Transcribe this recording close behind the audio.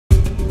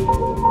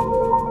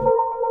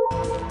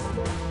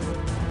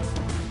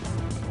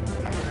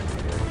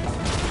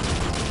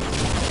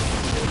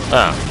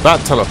Ah, that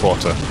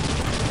teleporter.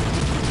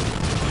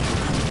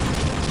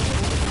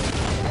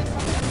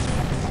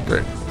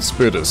 Great.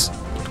 Spooders.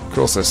 Of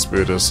course there's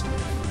spooders.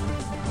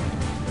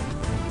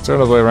 Is there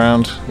another way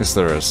around? Yes,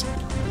 there is.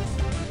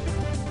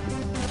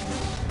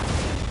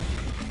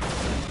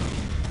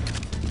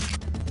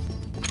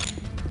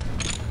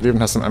 It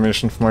even has some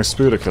ammunition for my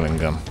spooder killing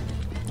gun.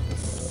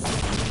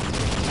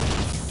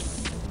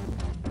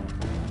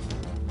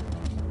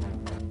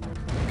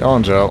 Go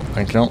on, Joel.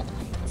 Thank you.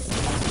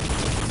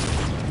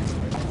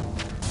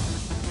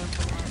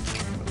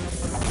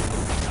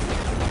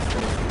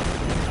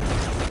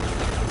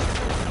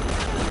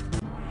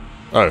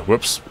 Oh,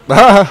 whoops.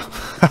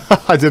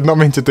 I did not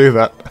mean to do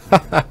that.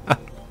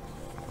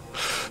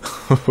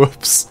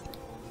 Whoops.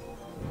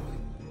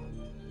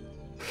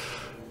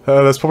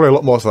 There's probably a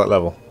lot more to that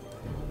level.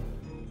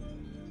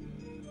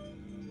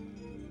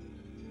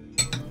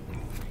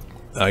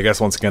 I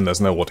guess once again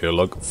there's no audio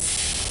log.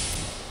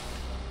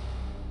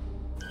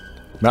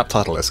 Map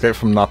title, Escape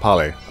from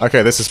Pali.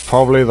 Okay, this is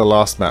probably the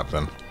last map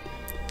then.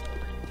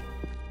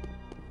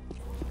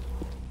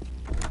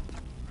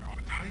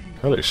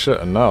 Holy shit,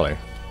 a gnarly.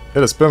 It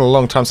has been a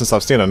long time since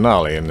I've seen a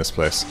gnarly in this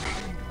place.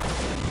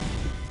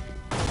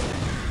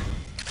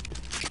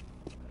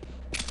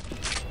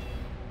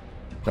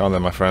 Go on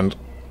then, my friend.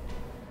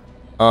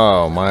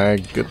 Oh my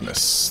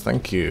goodness.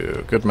 Thank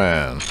you. Good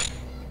man.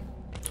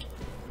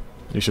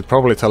 You should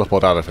probably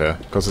teleport out of here,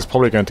 because it's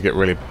probably going to get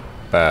really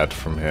bad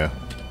from here.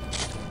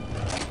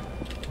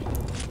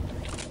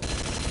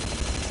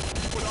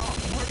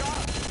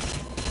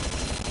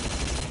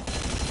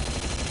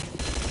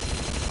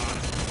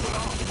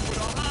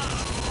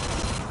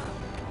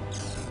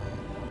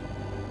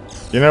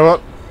 You know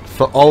what?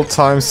 For old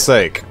time's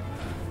sake,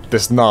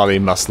 this gnarly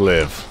must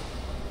live.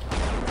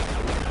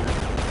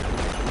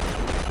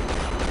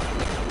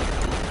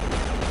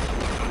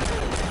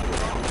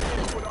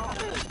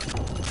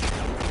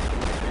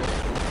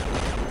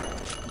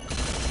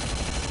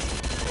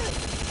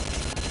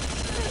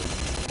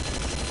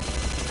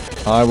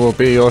 I will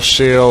be your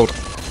shield.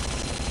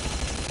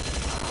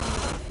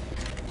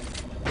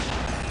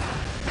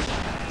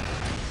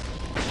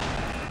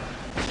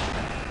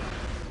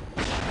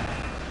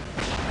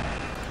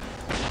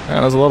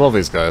 Yeah, there's a lot of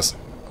these guys.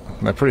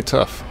 And they're pretty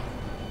tough.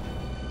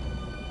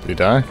 Did you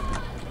die?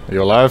 Are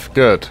you alive?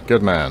 Good.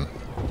 Good man.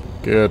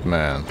 Good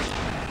man.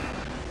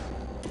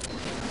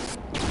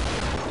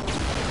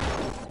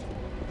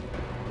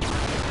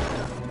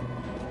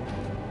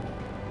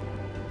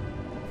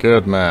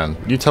 Good man.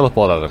 You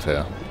teleport out of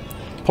here.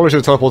 Probably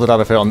should have teleported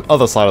out of here on the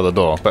other side of the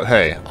door, but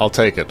hey, I'll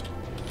take it.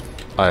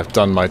 I have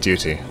done my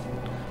duty.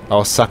 I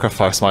will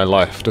sacrifice my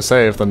life to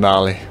save the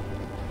gnarly.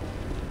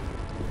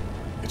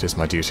 It is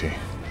my duty.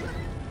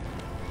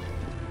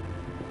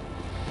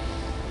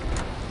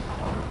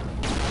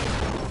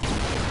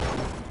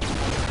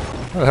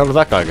 Where the hell did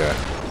that guy go?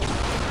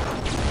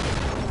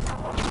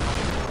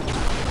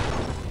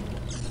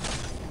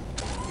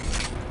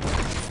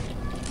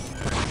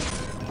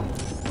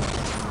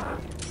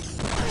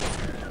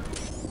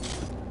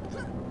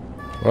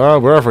 Well,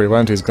 wherever he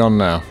went, he's gone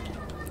now.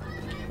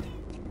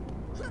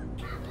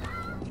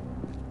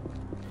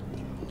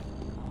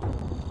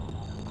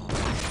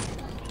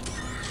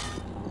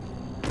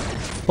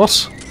 What?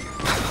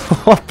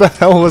 What the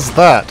hell was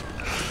that?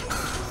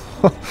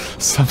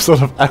 Some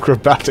sort of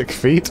acrobatic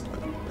feat?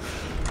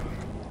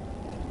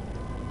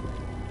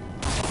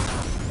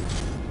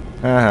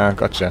 Ah,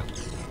 gotcha.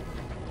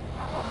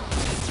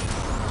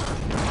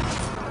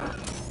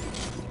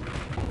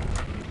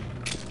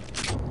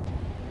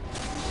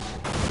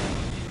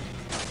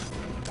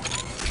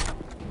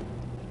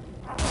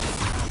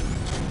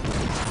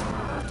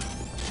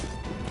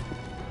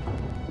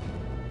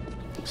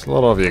 There's a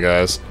lot of you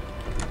guys.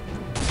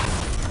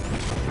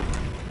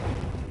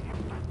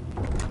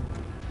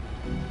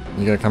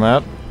 You gonna come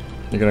out?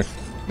 You gonna...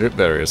 Oop,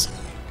 there he is.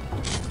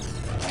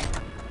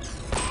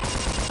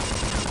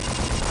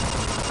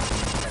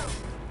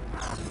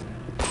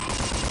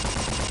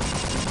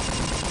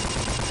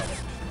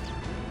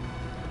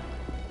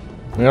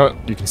 You know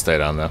what? You can stay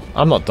down there.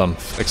 I'm not done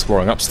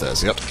exploring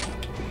upstairs yet.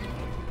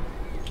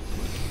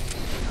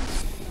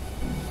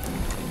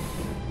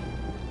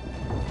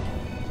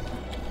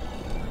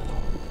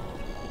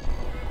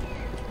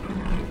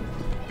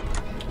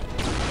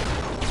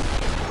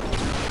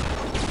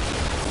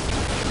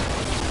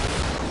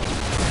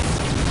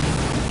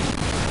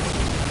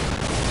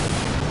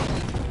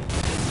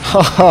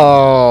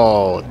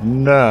 Oh,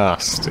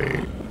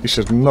 nasty. You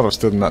should not have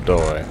stood in that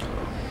doorway.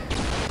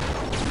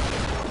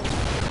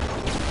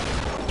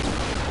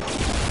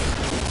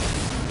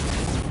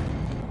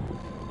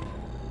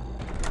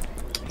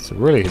 It's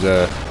really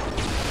the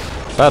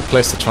bad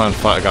place to try and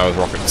fight a guy with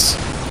rockets.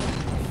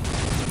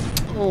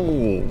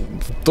 Oh,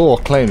 the door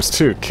claims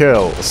 2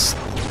 kills.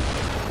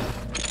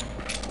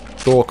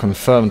 Door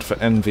confirmed for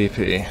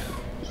MVP.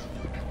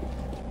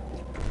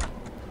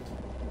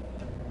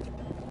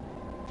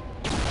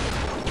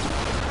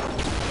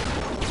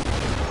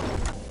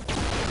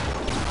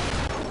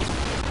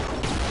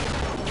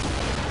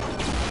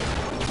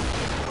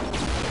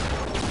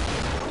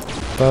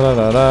 What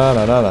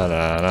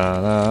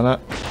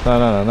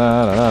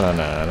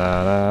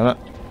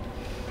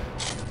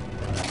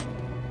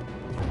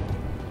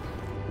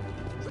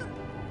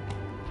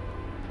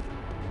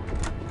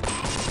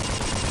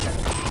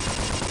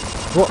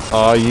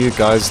are you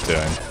guys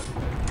doing?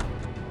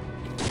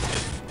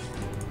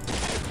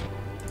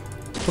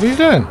 What are you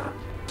doing?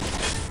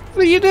 What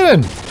are you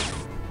doing?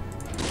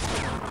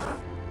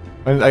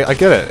 I mean, I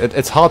get it.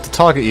 It's hard to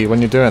target you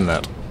when you're doing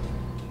that.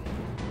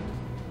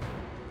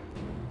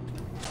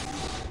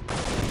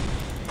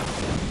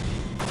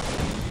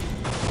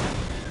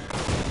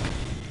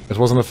 It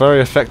wasn't a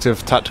very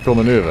effective tactical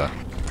maneuver.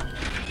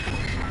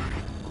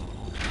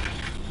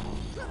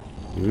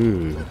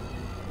 Ooh.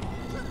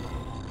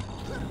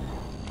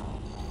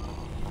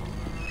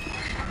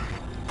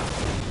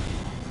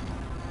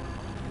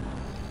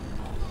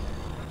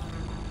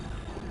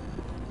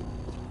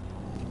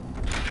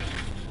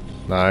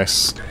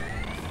 Nice.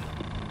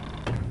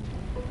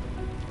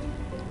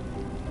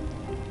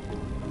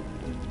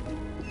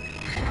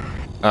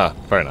 Ah,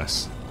 very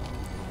nice.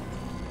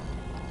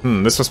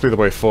 This must be the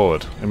way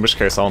forward, in which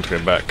case I want to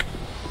go back.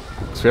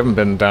 Because we haven't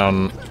been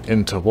down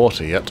into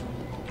water yet.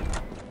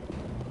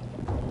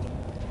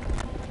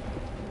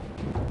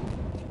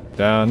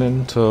 Down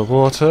into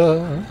water,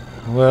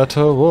 where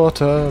the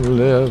water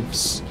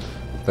lives.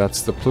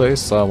 That's the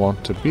place I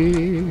want to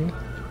be.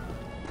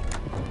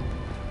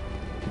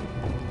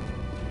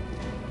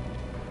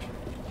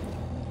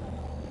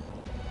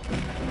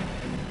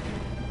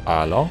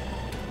 Hello?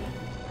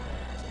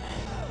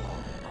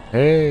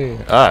 Hey!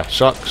 Ah!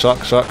 Shock!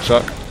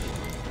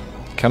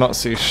 Cannot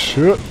see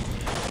shit!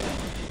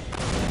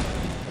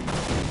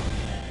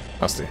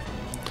 Nasty.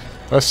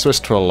 Let's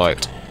switch to a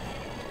light.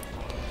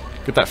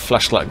 Get that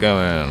flashlight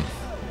going.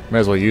 May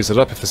as well use it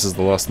up if this is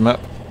the last map.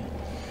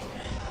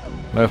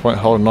 No point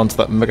holding on to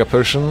that mega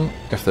potion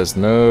if there's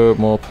no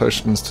more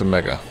potions to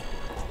mega.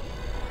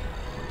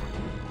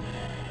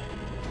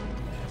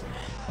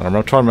 And I'm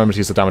trying to remember to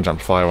use the damage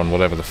amplifier on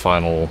whatever the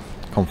final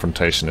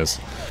confrontation is.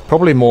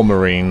 Probably more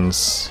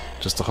marines.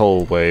 Just a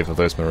whole wave of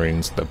those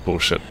marines. Their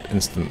bullshit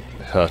instant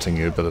hurting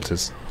you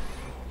abilities.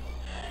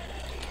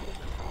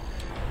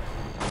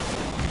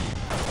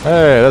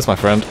 Hey, there's my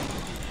friend.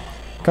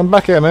 Come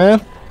back here, man.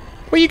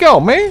 Where you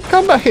going, man?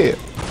 Come back here.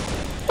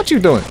 What you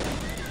doing?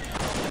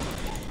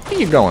 Where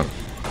you going?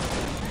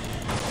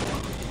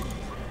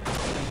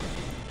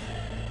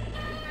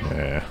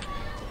 Yeah.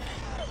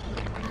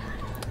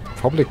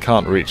 Probably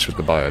can't reach with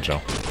the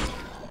biogel.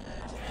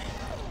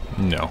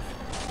 No.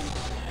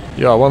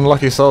 You're one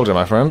lucky soldier,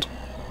 my friend.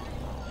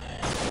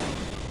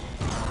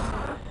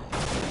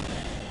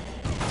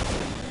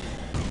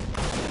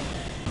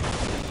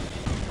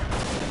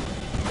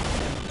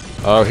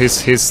 Oh,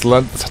 he's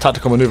learnt the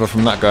tactical maneuver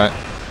from that guy.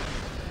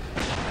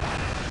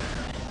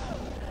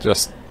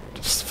 Just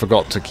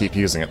forgot to keep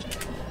using it.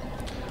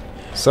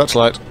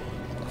 Searchlight.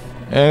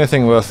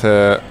 Anything worth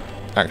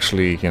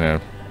actually, you know,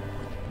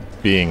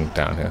 being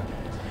down here.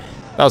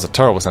 That was a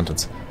terrible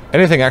sentence.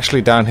 Anything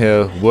actually down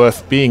here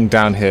worth being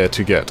down here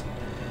to get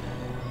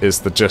is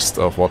the gist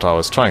of what I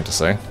was trying to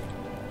say.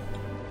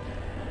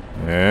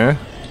 Yeah.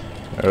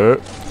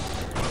 Oh.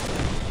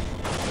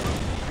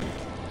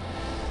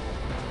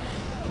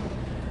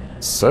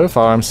 So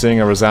far I'm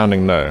seeing a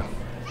resounding no,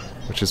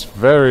 which is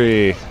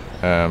very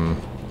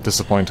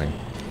disappointing.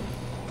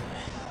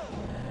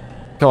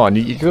 Come on,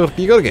 you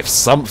gotta give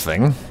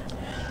something.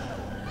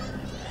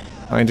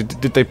 I mean,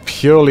 did they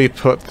purely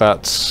put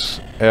that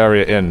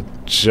area in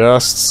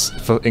just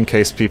in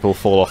case people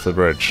fall off the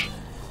bridge?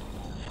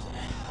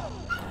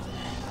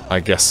 I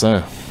guess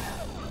so.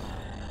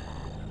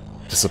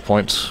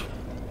 Disappoint.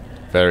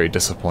 Very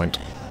disappoint.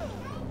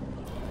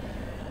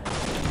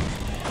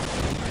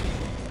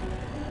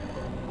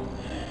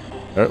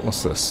 Oh,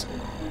 what's this?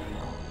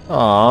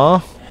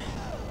 Ah,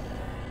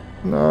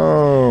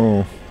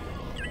 no.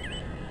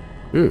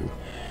 Ooh.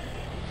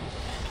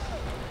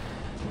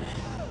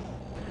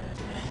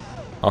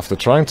 After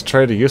trying to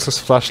trade a useless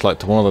flashlight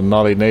to one of the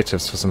gnarly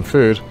natives for some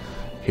food,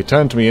 he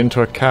turned me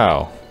into a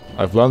cow.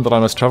 I've learned that I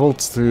must travel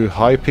to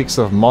high peaks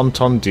of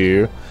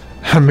Montondieu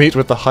and meet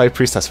with the High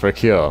Priestess for a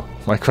cure.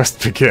 My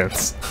quest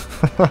begins.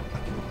 The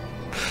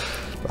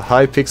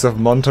high peaks of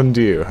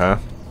Montondieu, huh?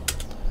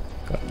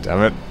 God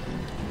damn it.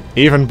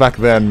 Even back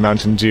then,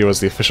 Mountain Dew was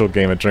the official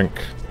gamer drink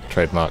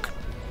trademark.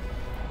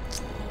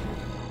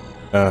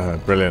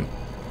 Brilliant.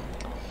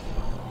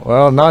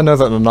 Well, now I know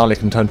that Nanali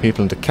can turn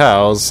people into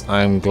cows,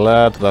 I'm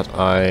glad that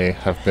I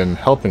have been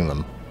helping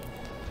them.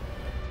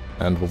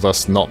 And will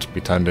thus not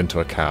be turned into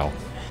a cow.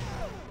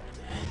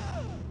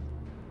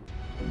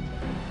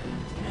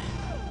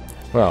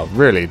 Well,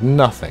 really,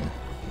 nothing.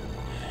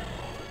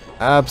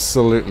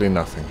 Absolutely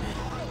nothing.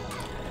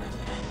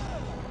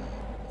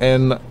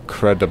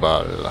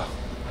 Incredible.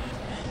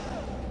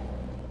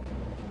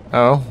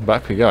 Oh,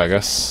 back we go, I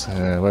guess.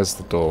 Where's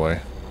the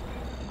doorway?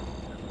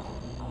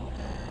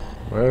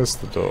 Where's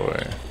the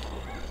doorway?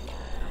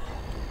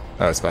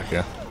 Oh, it's back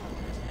here.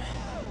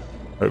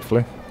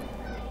 Hopefully.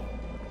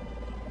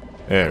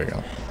 There we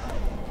go.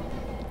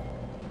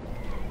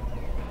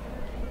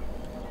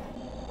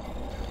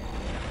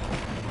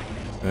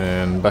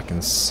 And back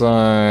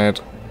inside.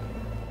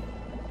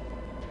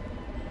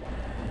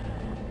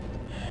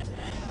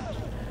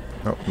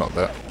 Oh, not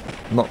there.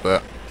 Not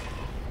there.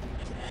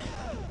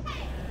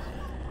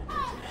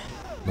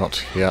 Not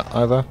here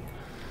either.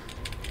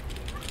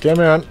 Come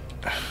on.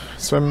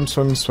 Swim,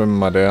 swim, swim,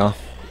 my dear.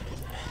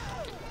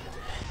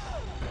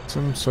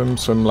 Swim, swim,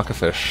 swim like a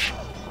fish.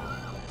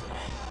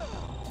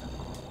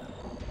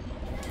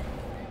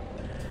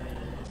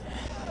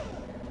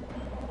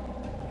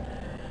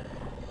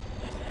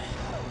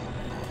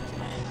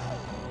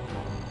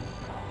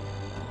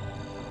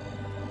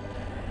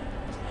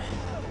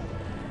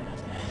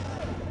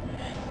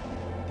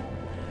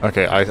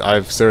 Okay,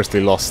 I've seriously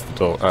lost the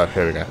door. Oh,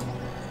 here we go.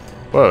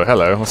 Whoa,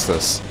 hello, what's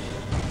this?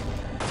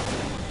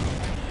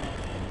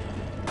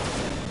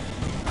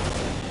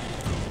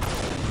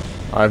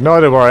 I have no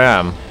idea where I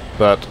am,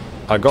 but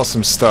I got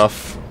some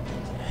stuff.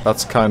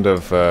 That's kind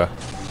of the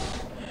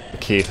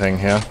key thing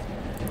here.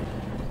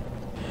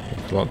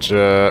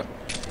 Launcher.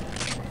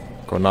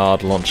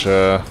 Grenade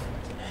launcher.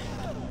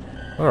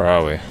 Where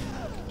are we?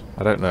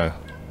 I don't know.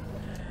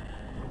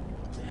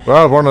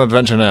 Well, we're on an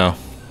adventure now.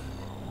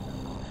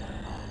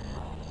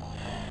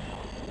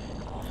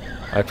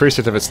 I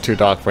appreciate if it's too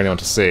dark for anyone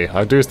to see.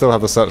 I do still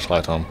have the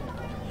searchlight on.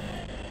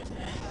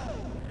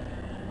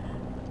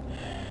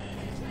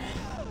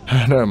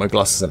 No, my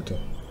glass is empty.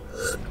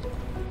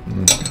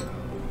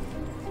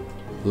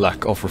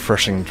 Lack of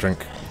refreshing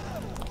drink.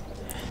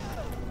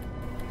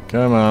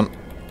 Come on.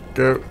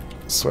 Go.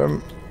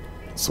 Swim.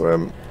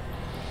 Swim.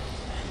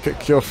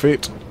 Kick your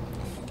feet.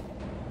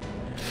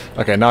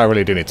 Okay, now I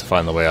really do need to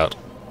find the way out.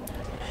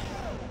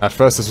 At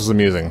first this was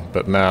amusing,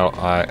 but now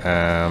I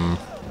am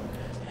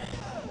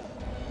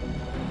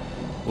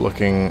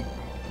looking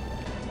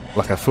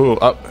like a fool.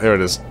 Oh, here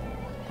it is.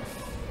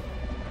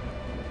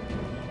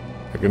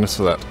 Thank goodness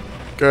for that.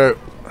 Go.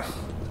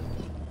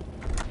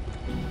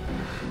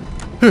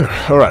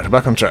 Alright,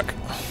 back on track.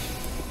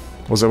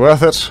 Was it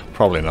worth it?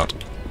 Probably not.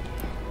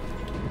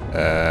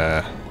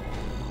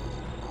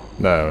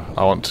 No,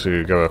 I want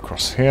to go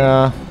across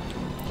here.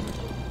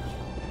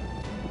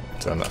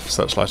 Turn that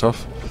searchlight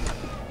off.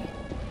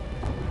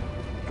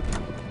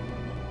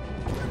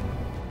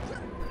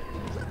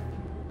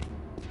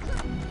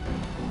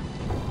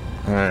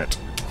 Alright.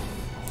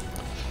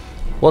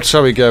 What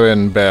shall we go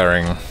in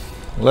bearing?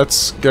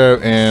 Let's go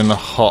in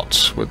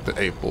hot with the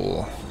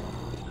 8-ball.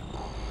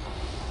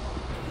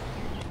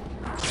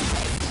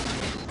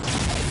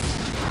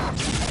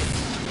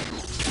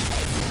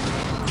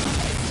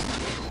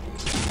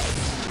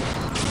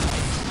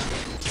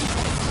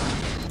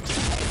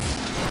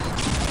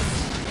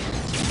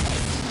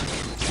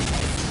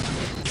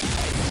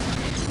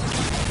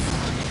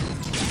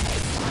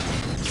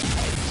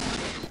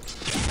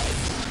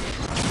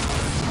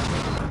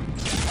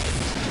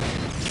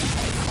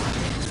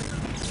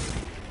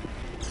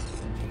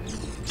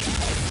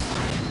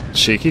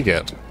 Cheeky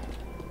get.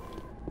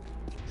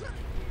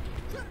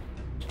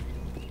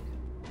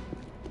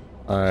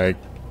 I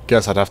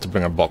guess I'd have to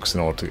bring a box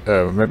in order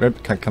to... maybe,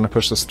 can I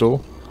push the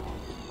stool?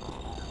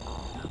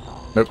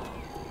 Nope.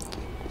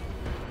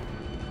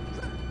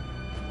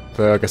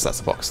 I guess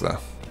that's a box there.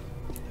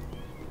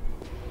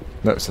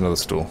 No, it's another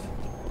stool.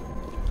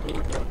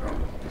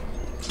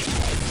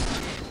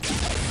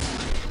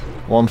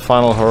 One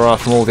final hurrah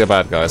from all the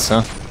bad guys,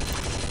 huh?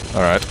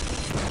 Alright.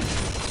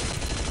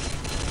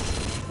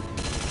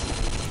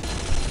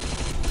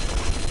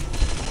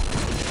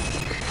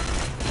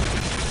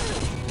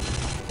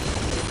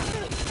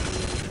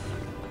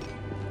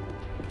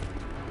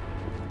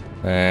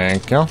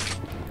 Thank you.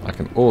 I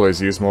can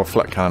always use more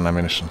flat cannon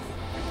ammunition.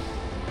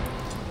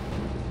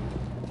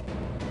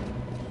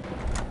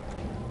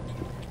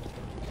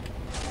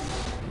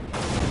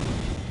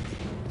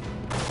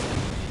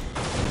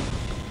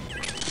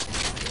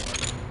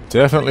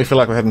 Definitely feel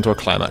like we're heading to a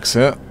climax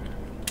here.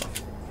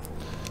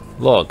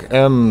 Log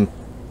M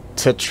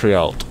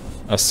Tetrialt.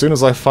 As soon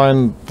as I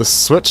find the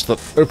switch that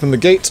opened the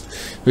gate,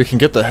 we can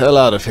get the hell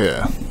out of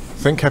here.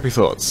 Think happy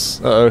thoughts.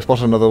 Uh-oh,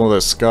 spotted another one of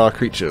those scar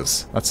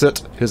creatures. That's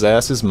it. His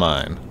ass is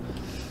mine.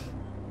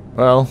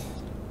 Well,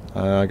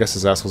 I guess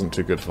his ass wasn't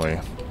too good for you.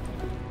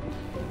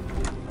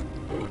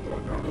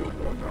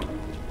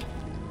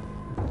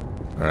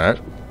 Alright.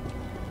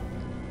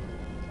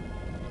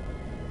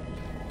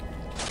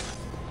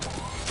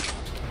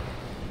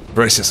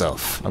 Brace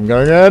yourself. I'm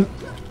going in.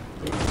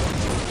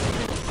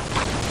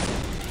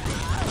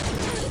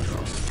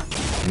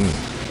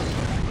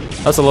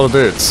 That's a lot of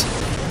dudes.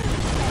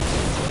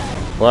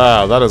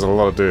 Wow, that is a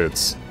lot of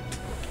dudes.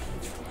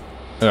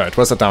 Alright,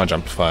 where's that damage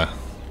amplifier?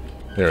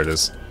 Here it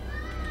is.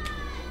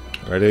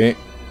 Ready.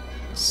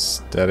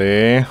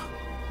 Steady.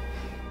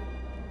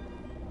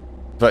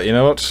 But you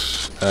know what?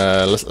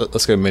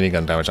 Let's go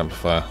minigun damage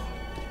amplifier.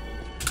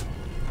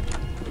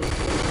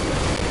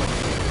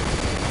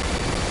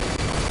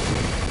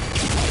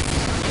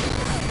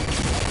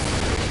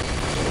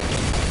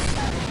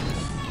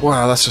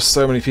 Wow, that's just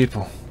so many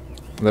people.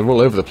 And they're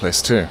all over the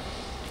place too.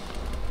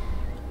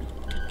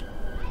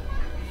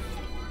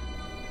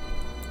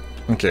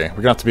 Okay,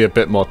 we're gonna have to be a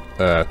bit more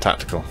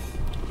tactical.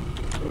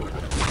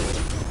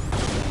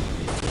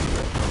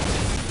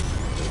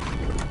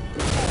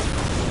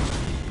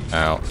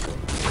 Ow.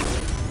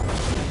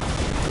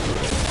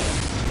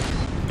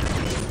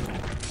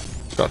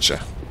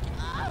 Gotcha.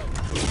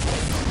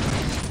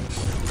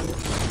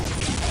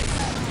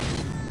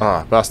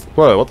 Ah, bastard.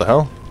 Whoa, what the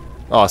hell?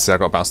 Oh, I see, I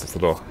got bounced off the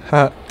door.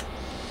 Ha.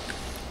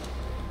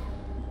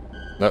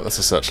 No, that's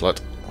a searchlight.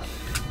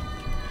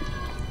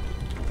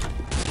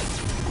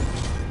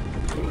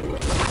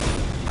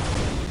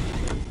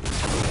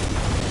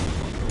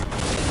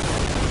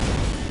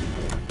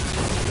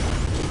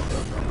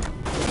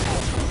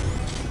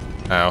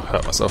 Ow,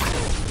 hurt myself.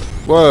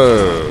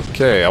 Whoa,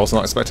 okay, I was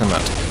not expecting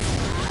that.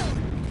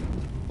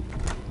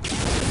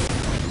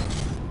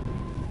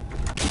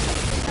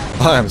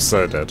 I am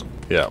so dead.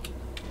 Yeah.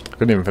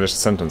 Couldn't even finish the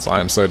sentence.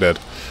 I am so dead.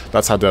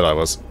 That's how dead I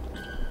was.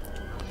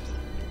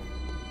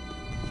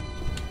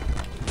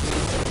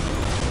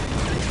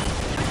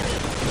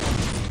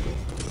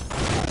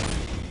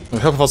 I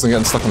hope I wasn't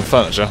getting stuck on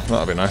furniture.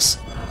 That would be nice.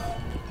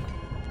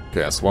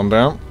 Okay, that's one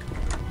down.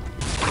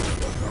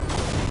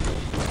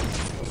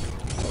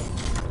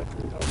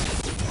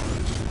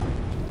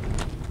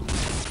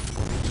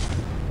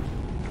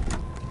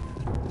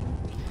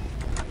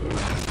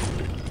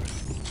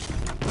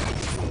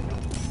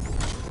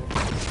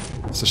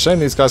 It's a shame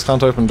these guys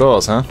can't open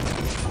doors, huh?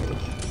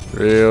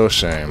 Real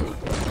shame.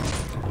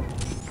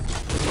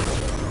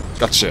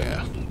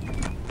 Gotcha.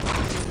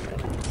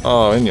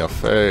 Oh, in your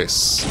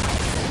face.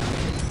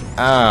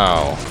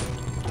 Ow.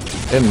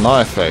 In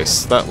my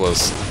face. That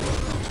was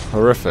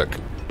horrific.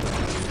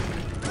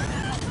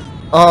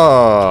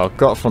 Oh,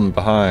 got from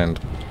behind.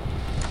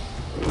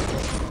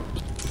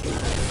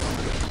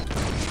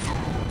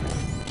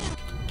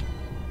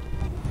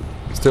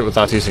 Let's do it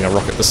without using a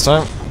rocket this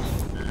time.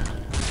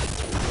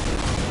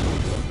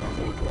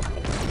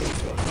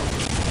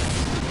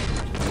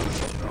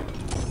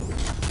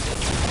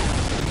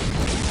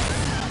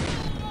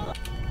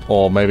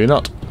 Or maybe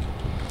not.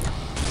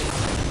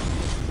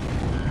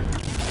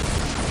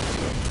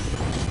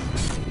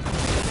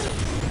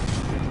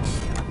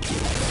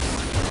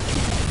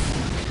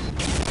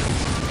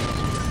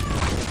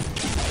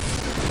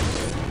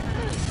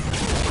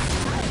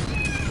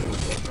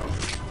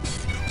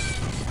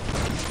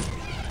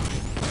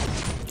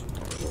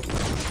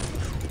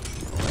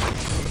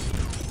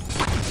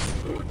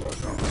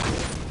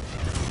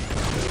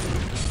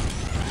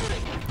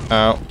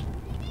 Ow.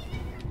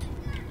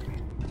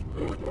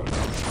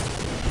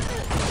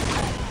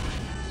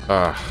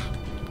 Ah,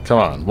 come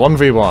on,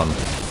 1v1.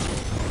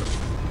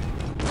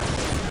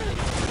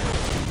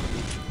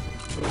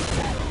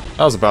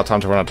 That was about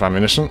time to run out of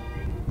ammunition.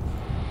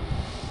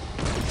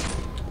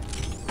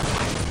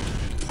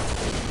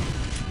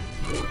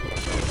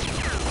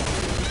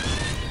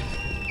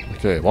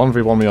 Okay,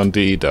 1v1 me on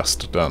DE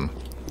dust, done.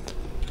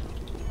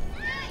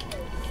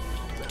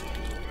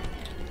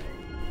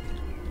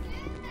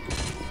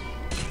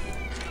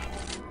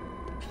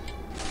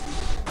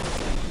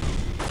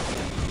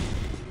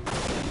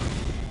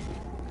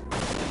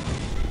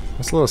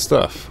 That's a lot of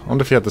stuff. I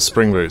wonder if you had the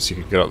spring boots you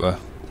could get up there.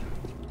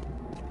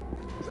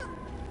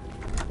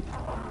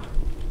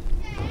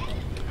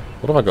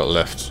 What have I got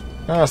left?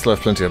 Ah, I still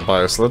have plenty of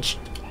biosludge.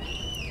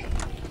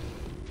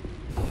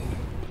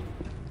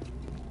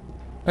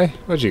 Hey,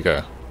 where'd you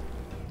go?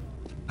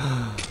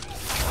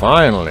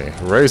 Finally!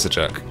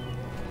 Razorjack.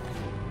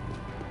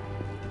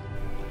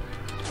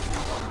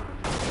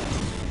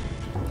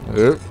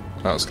 Oop,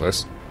 that was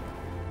close.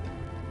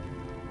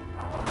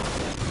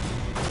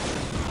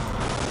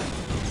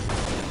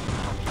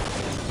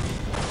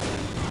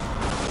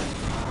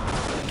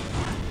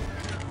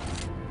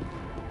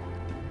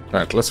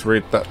 Right, let's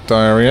read that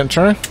diary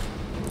entry.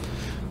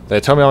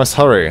 They tell me I must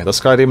hurry. The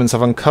Sky Demons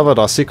have uncovered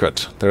our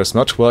secret. There is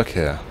much work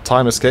here.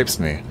 Time escapes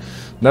me.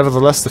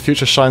 Nevertheless, the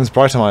future shines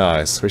bright in my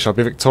eyes. We shall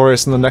be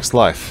victorious in the next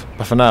life.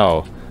 But for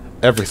now,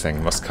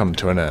 everything must come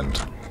to an end.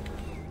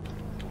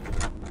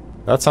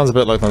 That sounds a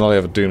bit like the knowledge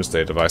of a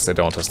doomsday device they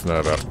don't want us to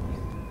know about.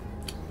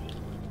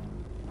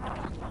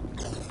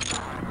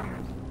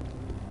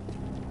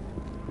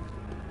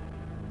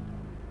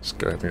 Let's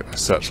go ahead and get my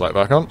searchlight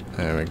back on.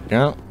 There we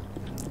go.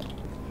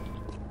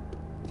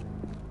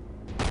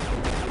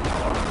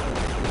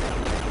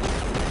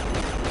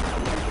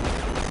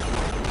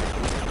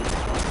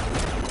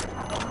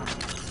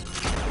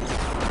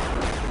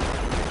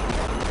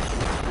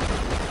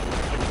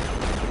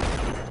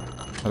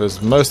 That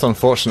is most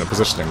unfortunate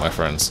positioning, my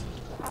friends.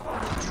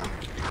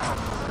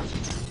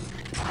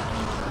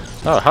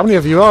 Oh, how many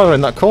of you are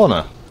in that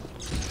corner?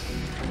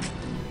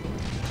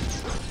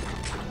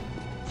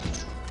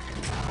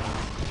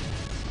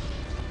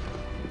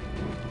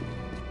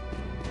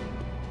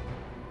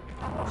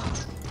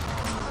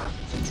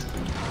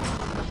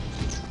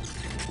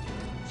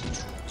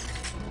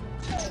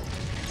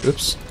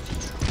 Oops.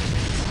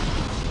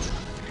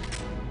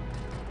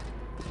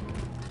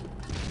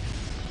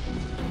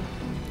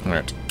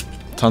 Alright.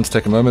 Time to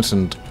take a moment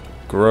and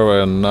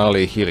grow a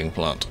gnarly healing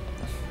plant.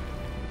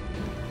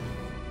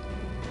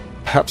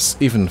 Perhaps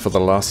even for the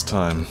last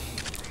time.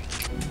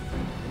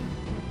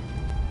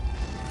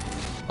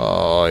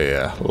 Oh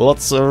yeah,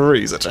 lots of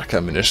Razorjack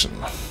ammunition.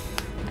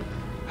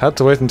 Had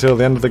to wait until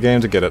the end of the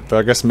game to get it, though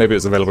I guess maybe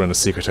it's available in a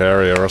secret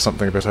area or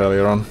something a bit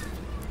earlier on.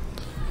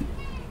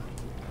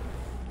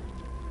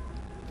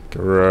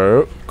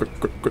 Grow.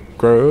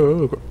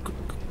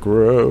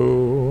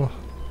 Grow.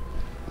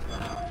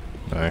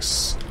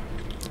 Nice.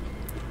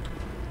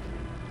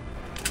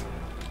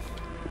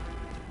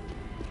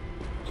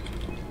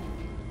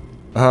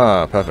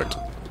 Ah, perfect.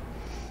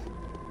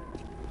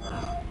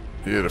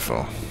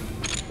 Beautiful.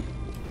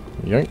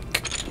 Yoink.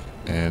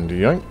 And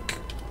yoink.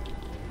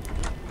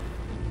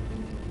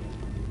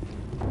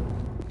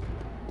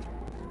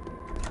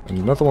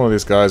 Another one of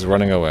these guys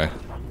running away.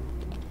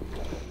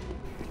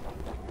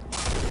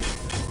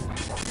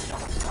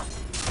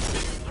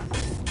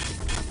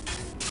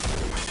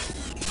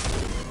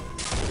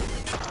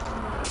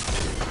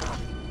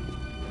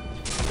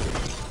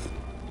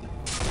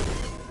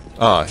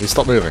 Ah, he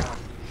stopped moving.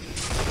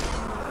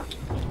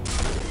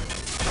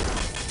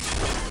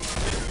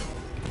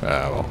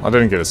 Ah, well, I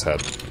didn't get his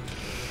head.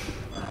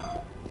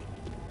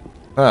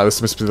 Ah, this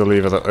must be the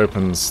lever that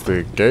opens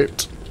the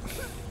gate.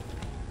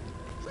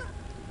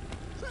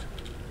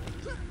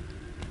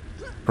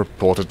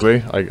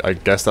 Purportedly. I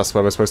guess that's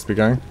where we're supposed to be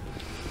going.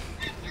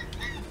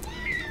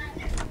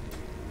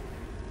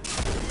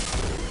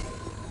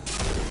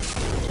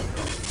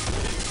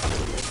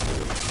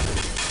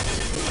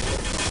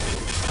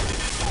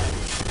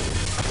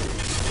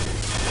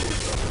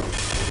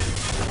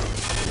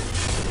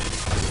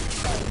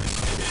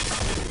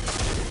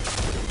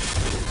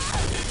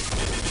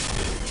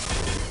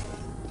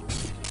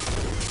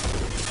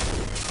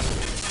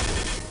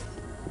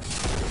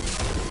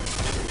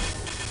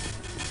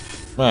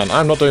 Man,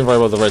 I'm not doing very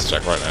well with the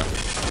Razorjack right now.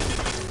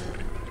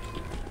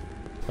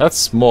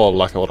 That's more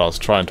like what I was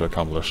trying to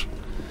accomplish.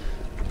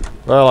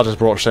 Well, I just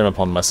brought shame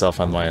upon myself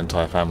and my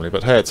entire family,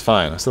 but hey, it's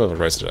fine. I still have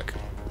a Razorjack.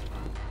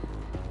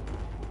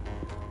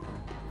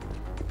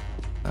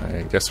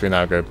 I guess we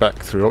now go back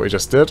through what we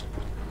just did.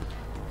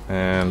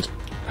 And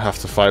have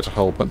to fight a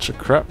whole bunch of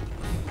crap.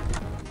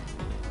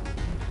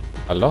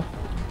 Hello?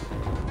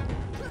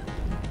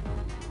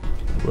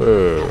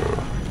 Whoa.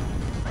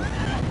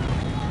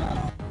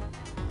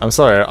 I'm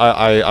sorry,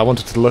 I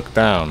wanted to look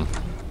down.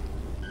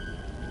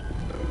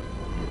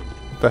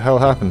 What the hell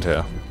happened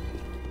here?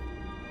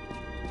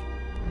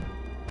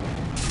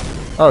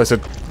 Oh, it's a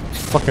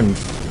fucking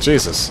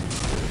Jesus.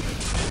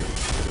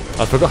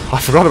 I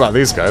forgot about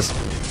these guys.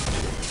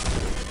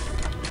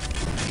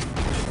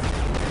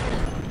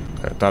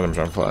 Okay, damage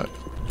on fire.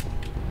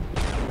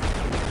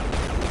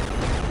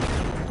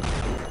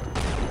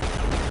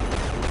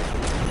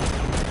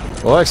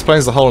 Well, that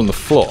explains the hole in the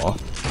floor.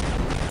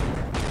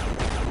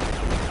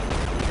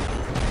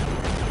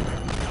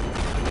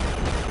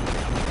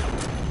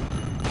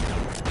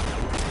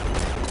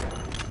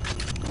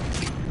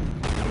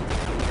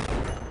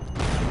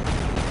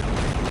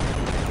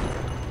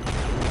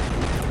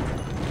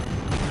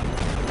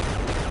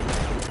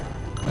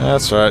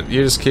 That's right,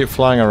 you just keep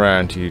flying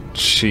around, you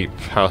cheap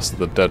House of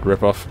the Dead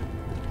ripoff.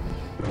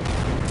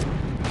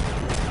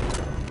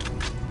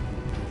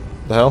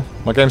 The hell?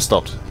 My game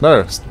stopped.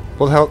 No!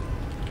 What the hell?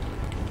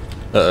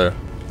 Uh-oh.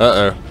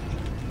 Uh-oh.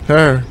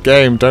 No!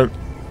 Game, don't...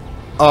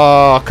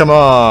 Oh, come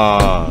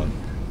on!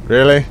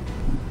 Really?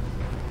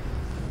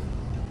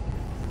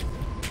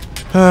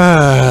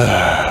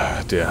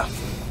 Ah, dear.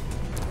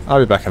 I'll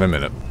be back in a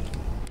minute.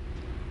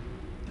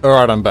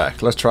 Alright, I'm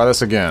back. Let's try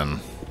this again.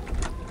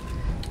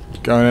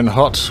 Going in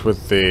hot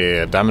with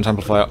the damage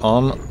amplifier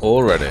on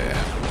already.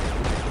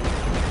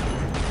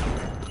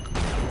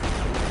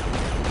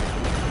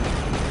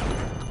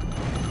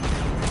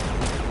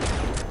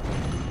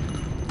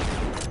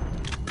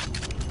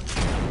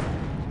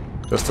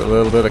 Just a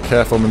little bit of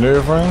careful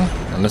maneuvering,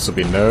 and this will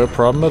be no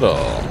problem at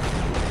all.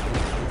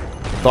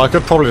 Though I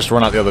could probably just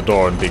run out the other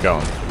door and be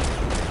gone.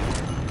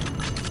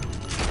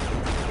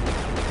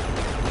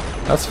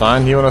 That's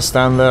fine, you want to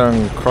stand there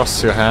and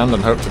cross your hand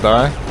and hope to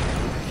die?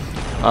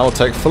 I will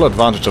take full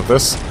advantage of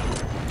this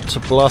to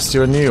blast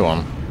you a new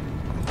one.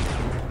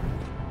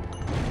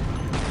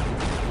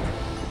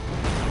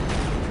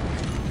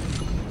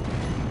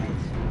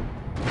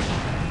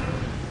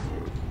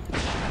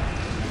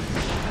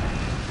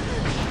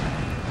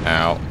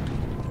 Ow.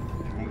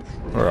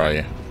 Where are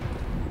you?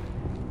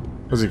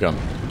 Where's he gone?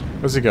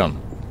 Where's he gone?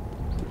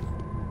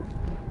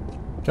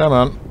 Come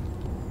on.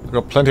 I've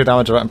got plenty of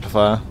damage of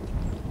amplifier.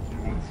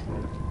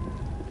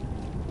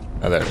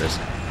 Oh, there it is.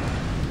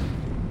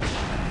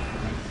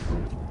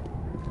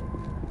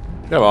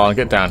 Come on,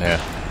 get down here.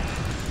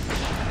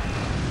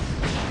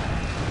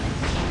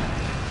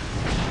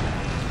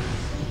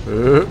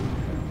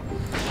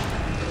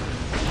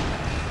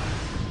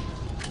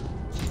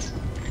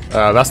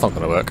 That's not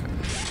gonna work.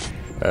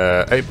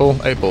 8-ball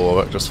will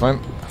work just fine.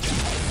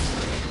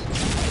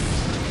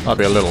 Might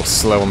be a little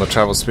slow on the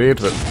travel speed,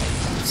 but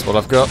that's what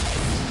I've got.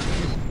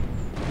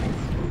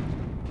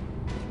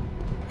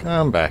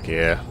 Come back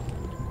here.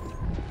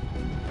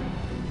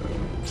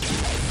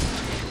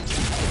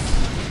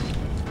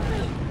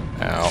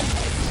 Ow.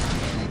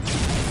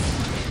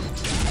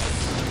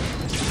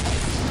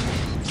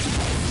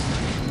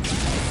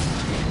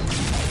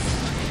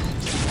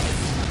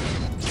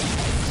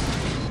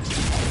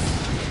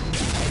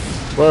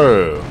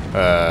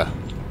 Whoa!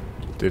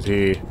 Did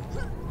he...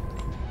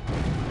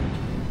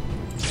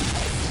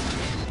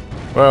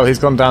 Well, he's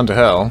gone down to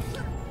hell.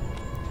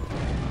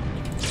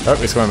 Oh,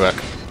 he's coming back.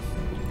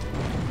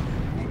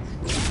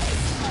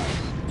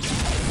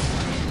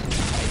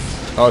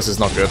 Oh, this is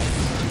not good.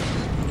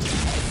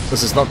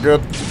 This is not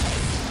good.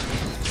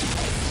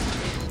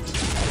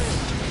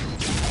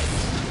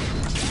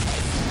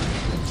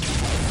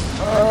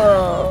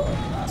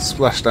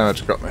 Splash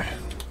damage got me.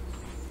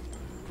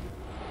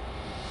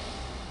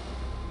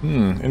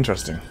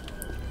 Interesting.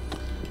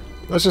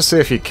 Let's just see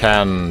if you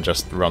can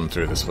just run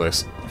through this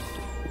place.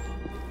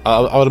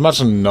 I would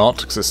imagine not,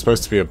 because it's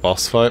supposed to be a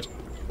boss fight.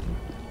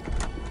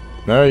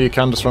 No, you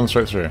can just run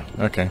straight through.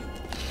 Okay.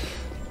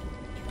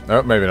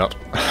 No, maybe not.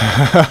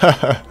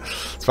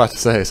 It's bad to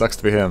say, sucks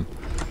to be him.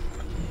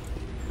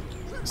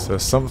 Is there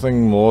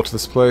something more to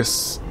this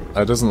place?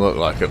 It doesn't look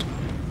like it.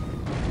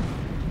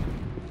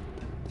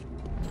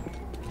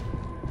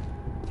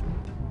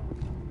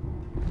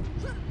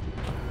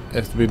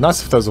 It'd be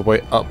nice if there was a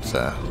way up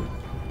there.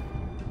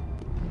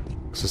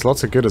 Because there's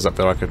lots of goodies up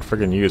there I could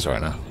friggin' use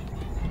right now.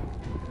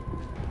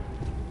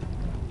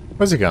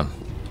 Where's he gone?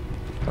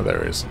 Oh,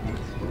 there he is.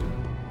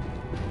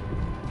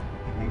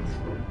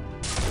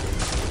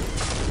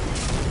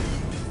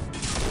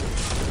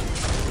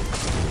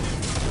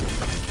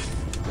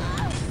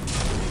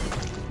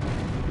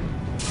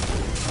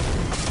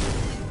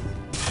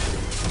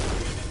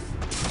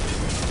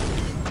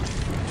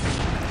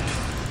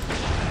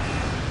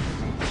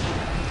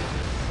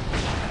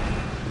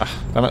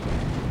 Damn it.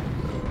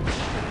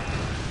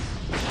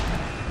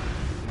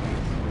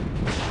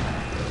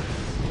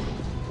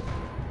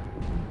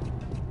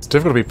 It's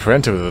difficult to be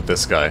preemptive with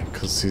this guy,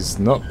 because he's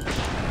not...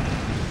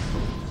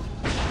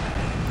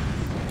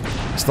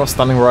 He's not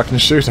standing where I can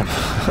shoot him.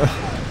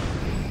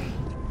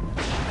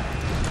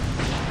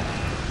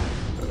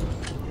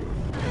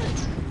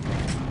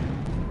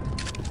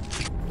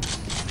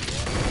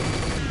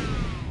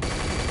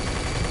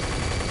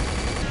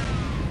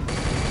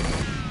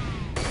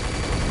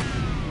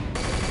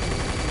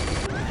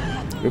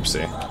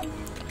 Oopsie.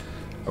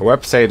 A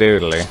whoopsie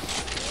doodly.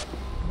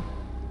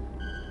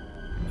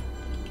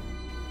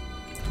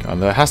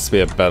 And there has to be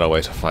a better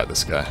way to fight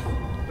this guy.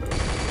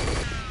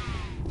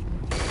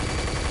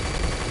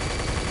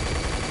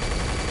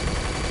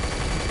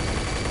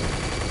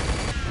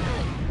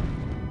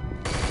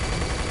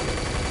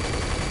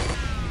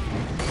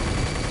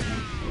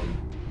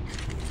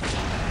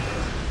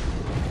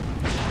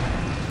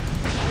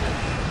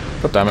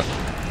 God damn it.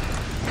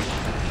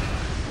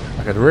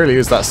 I could really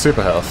use that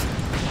super health.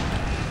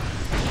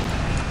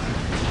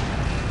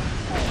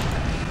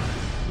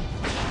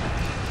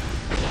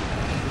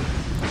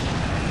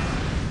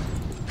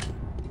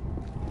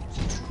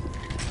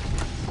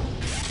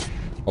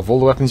 Of all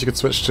the weapons you could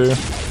switch to,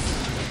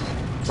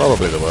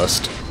 probably the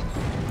worst.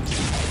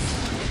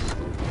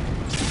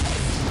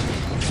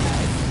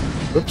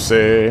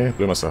 Oopsie,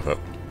 blew myself up.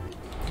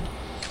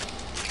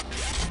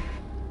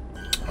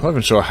 I'm not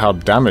even sure how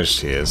damaged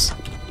he is.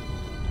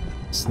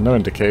 There's no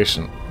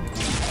indication.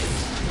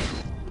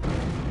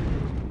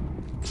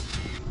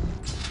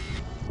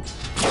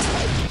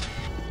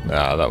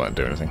 Nah, that won't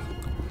do anything.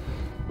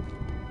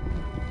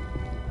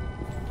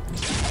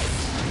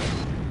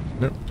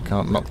 Nope,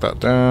 can't knock that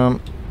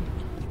down.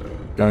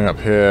 Going up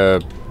here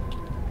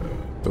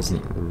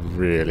doesn't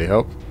really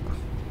help.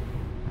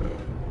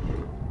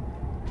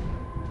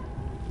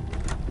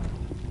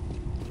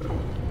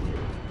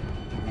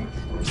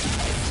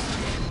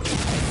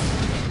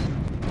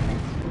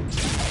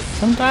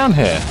 Come down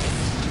here.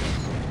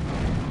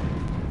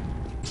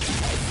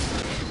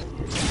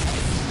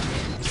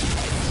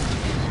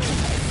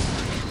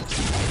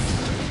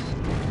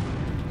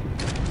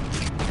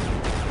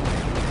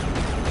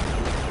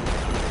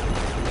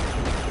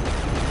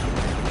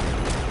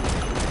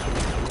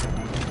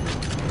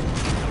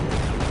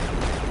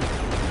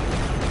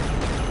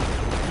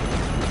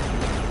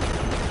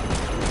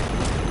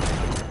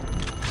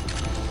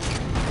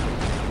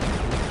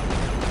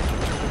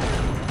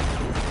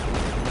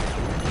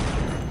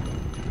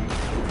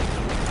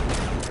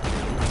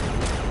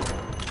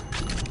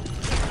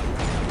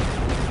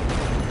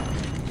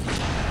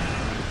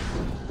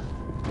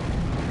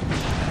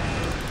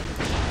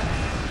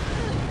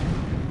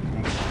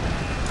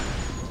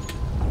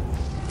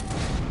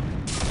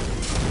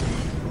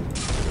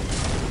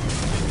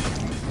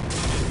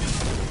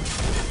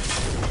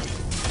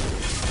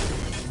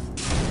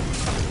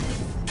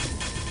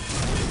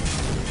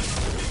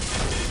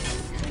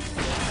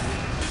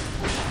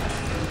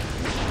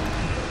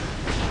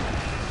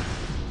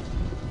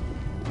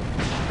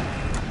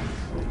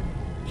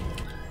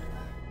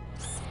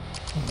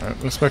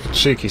 Alright, let's make a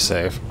cheeky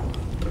save.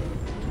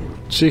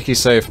 Cheeky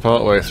save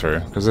part way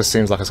through, because this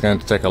seems like it's going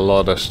to take a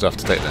lot of stuff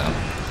to take down.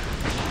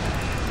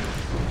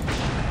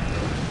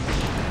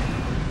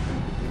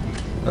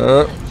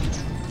 Oh,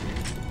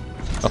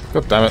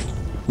 god damn it.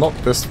 Not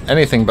this...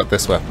 anything but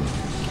this weapon.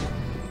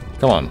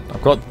 Come on,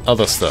 I've got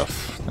other stuff.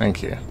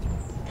 Thank you.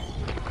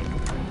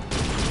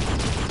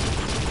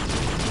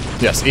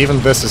 Yes, even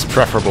this is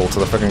preferable to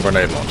the freaking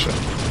grenade launcher.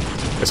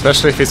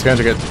 Especially if he's going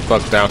to get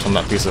bugged out on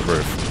that piece of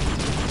roof.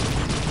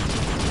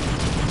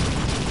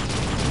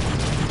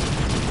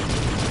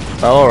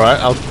 Oh, alright,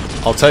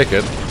 I'll take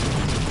it.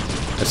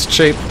 It's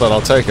cheap, but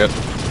I'll take it.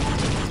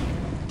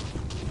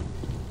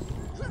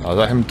 Oh, was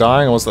that him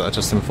dying, or was that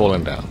just him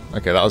falling down?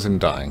 Okay, that was him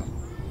dying.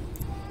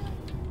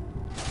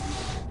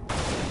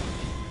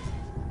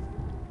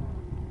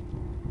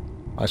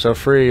 I shall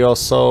free your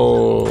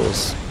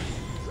souls.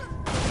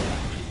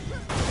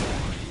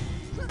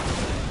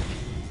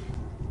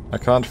 I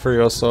can't free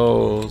your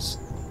souls.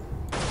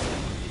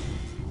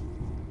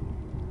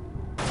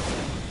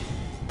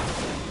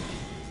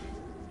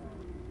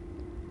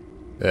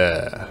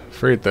 Yeah,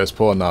 freed those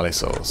poor gnarly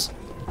souls.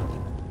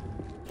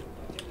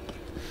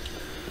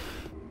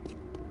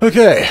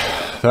 Okay,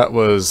 that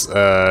was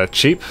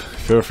cheap.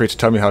 Feel free to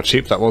tell me how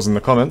cheap that was in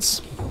the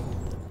comments.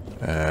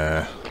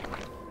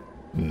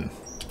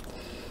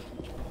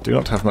 Do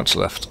not have much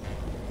left.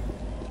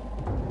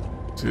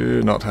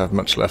 Do not have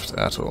much left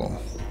at all.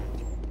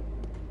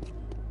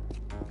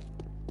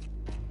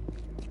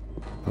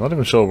 I'm not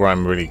even sure where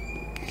I'm really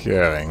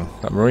going.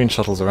 That marine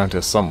shuttle's around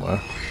here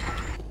somewhere.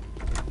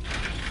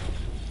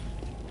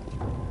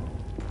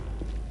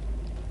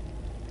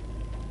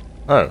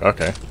 Oh,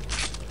 okay.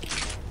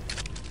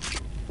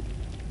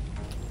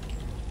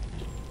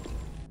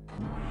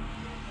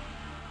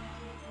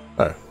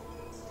 Oh.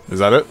 Is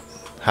that it?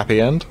 Happy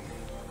end?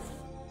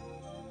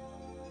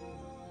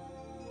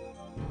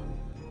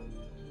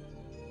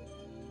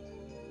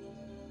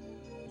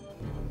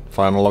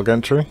 Final log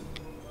entry?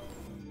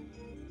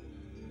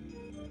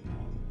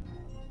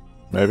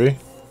 Maybe?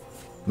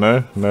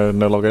 No? No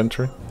log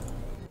entry?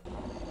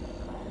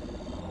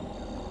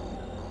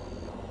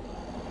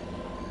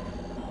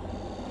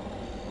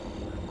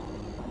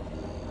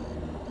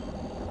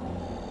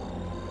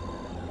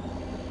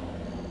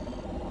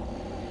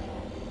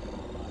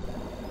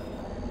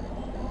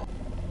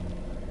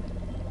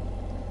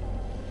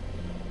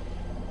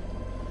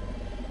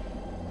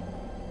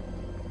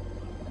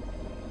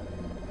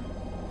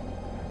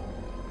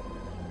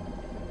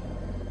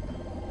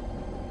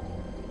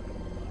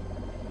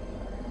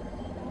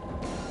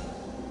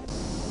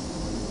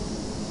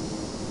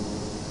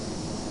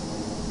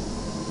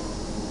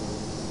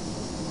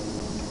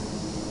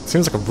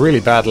 Seems like a really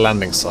bad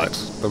landing site.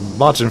 The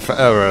margin for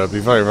error would be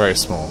very, very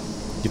small.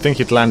 You'd think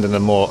you'd land in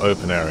a more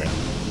open area.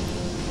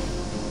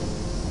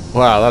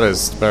 Wow, that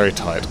is very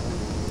tight.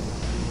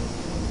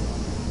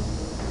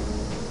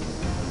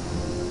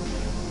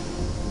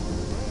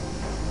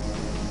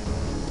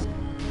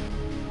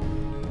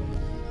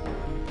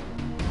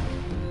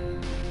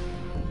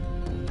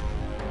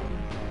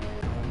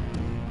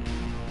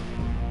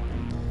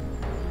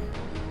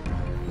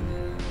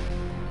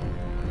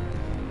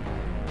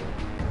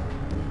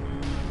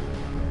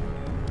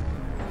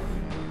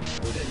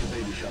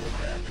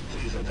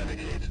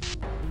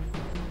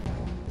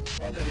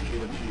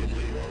 Authenticate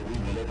immediately or we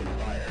will open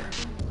fire.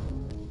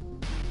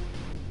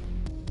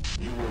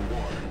 You were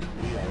warned.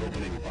 We are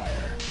opening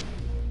fire.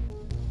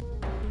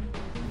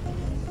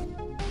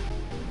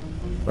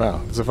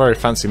 Wow, it's a very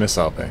fancy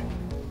missile bay.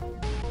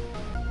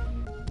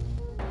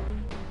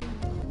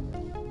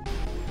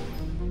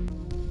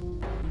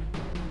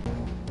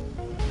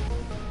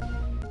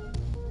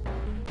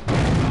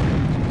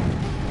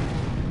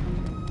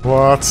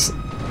 What?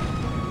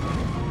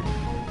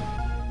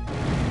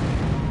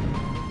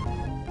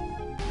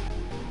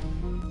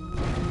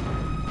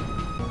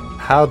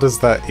 How does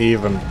that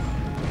even...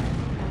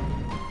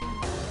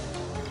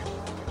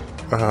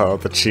 Oh,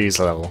 the cheese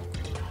level.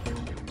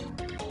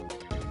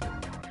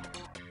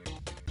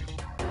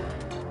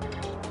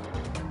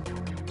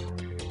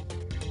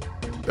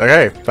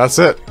 Okay, that's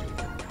it.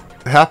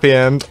 Happy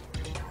end.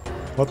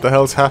 What the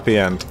hell's happy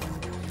end?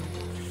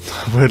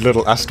 Weird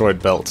little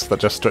asteroid belt that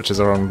just stretches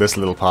along this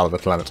little part of the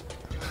planet.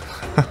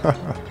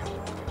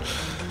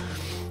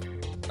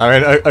 I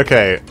mean,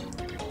 okay.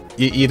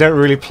 You don't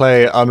really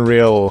play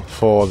Unreal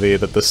for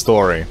the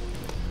story,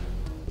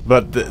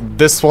 but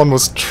this one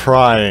was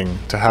trying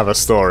to have a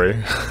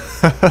story.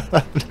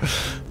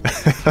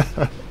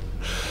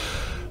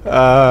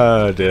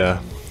 Oh dear.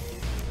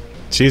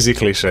 Cheesy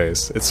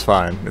cliches. It's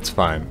fine. It's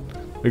fine.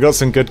 We got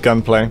some good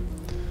gunplay.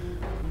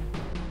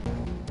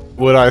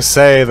 Would I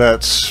say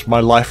that my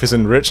life is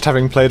enriched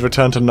having played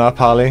Return to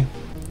Pali?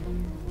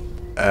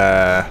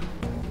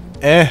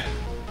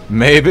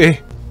 Maybe.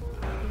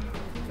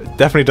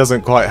 Definitely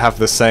doesn't quite have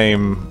the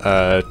same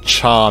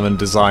charm and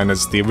design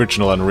as the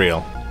original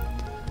Unreal.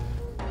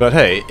 But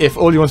hey, if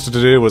all you wanted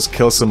to do was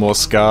kill some more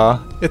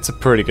Scar, it's a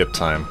pretty good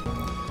time.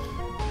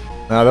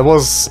 Now there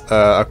was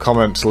a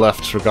comment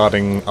left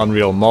regarding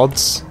Unreal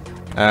mods,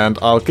 and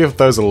I'll give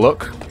those a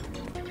look.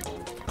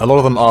 A lot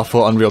of them are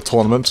for Unreal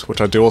Tournament,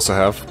 which I do also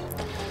have.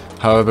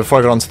 However, before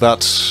I get on to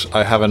that,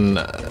 I have an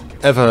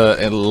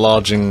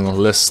ever-enlarging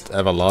list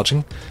of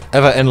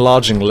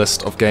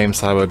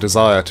games I would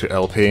desire to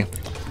LP.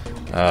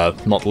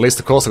 Not least,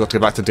 of course, I've got to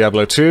get back to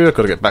Diablo 2, I've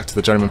got to get back to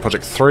the Journeyman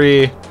Project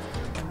 3,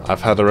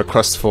 I've had a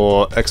request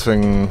for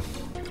X-Wing,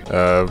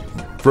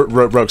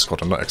 Rogue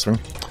Squadron, not X-Wing,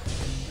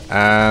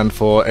 and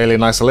for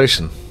Alien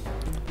Isolation.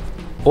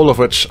 All of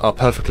which are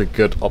perfectly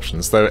good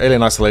options, though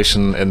Alien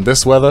Isolation in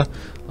this weather,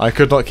 I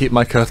could not keep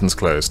my curtains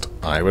closed.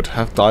 I would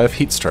die of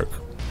heat stroke.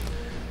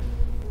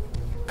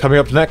 Coming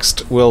up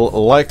next will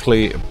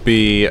likely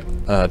be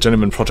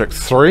Journeyman Project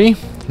 3,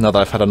 now that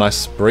I've had a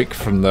nice break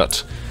from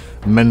that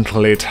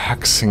mentally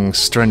taxing,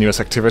 strenuous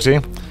activity,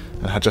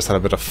 and had just had a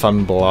bit of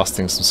fun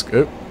blasting some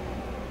scope.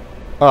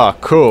 Ah,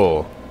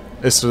 cool.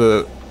 It's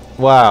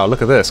wow,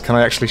 look at this. Can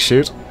I actually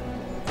shoot?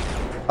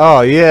 Oh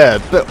yeah,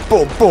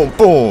 boom, boom,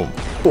 boom.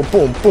 Boom,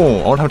 boom,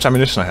 boom. I wonder how much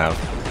ammunition I have.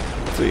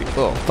 3,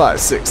 4, 5,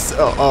 6.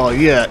 Oh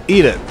yeah,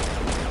 eat it.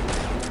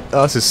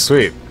 Oh, this is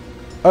sweet.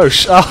 Oh,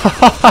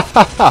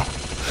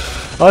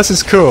 oh, this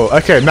is cool.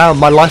 Okay, now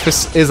my life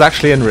is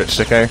actually enriched,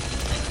 okay?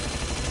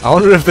 I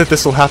wonder if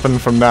this will happen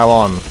from now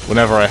on,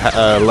 whenever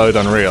I load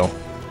Unreal.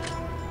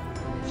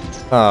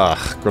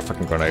 Ah, good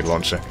fucking grenade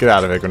launcher. Get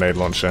out of here, grenade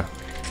launcher.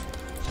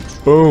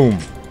 Boom.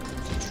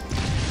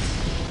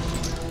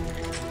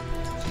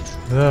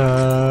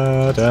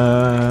 Da,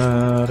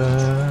 da, da.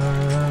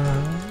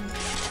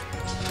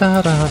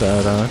 Da, da,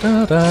 da, da,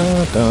 da,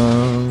 da, da.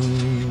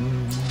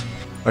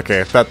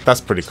 Okay,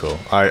 that's pretty cool.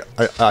 I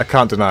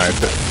can't deny it.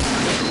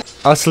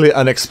 Utterly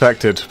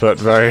unexpected, but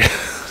very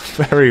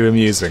very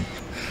amusing.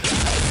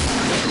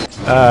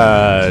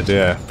 Ah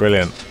dear,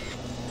 brilliant.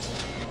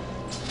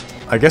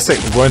 I guess it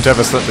won't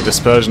ever slip the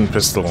dispersion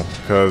pistol,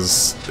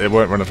 because it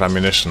won't run out of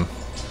ammunition.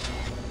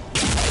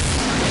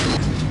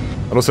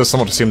 I'd also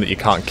somewhat assume that you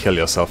can't kill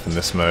yourself in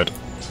this mode.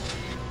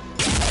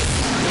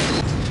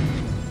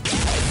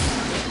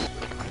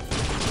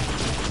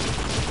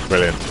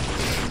 Brilliant.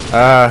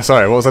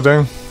 Sorry, what was I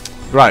doing?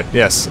 Right,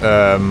 yes,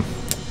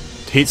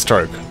 heat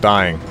stroke,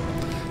 dying.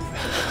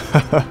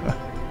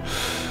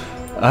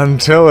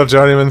 Until the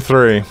Journeyman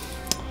 3.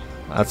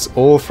 That's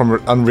all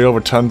from Unreal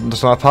Return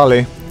to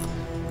Pali.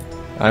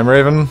 I'm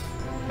Raven,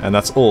 and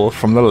that's all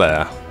from the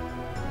lair.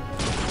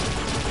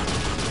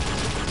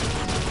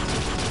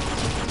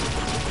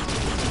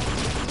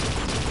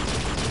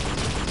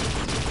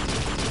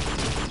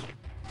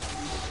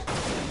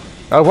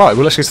 Oh wow,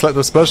 we'll actually select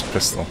the dispersion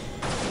pistol.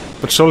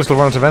 But surely it'll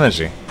run out of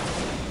energy.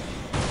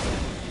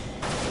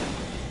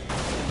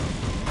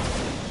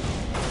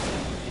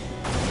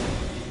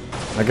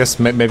 I guess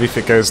maybe if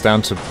it goes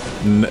down to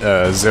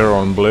 0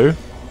 on blue.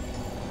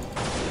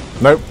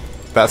 Nope,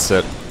 that's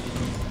it.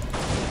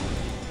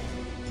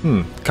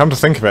 Come to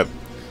think of it,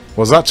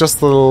 was that just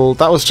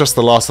that was just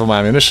the last of my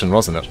ammunition,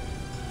 wasn't it?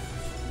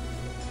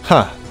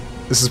 Huh.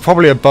 This is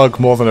probably a bug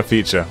more than a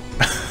feature.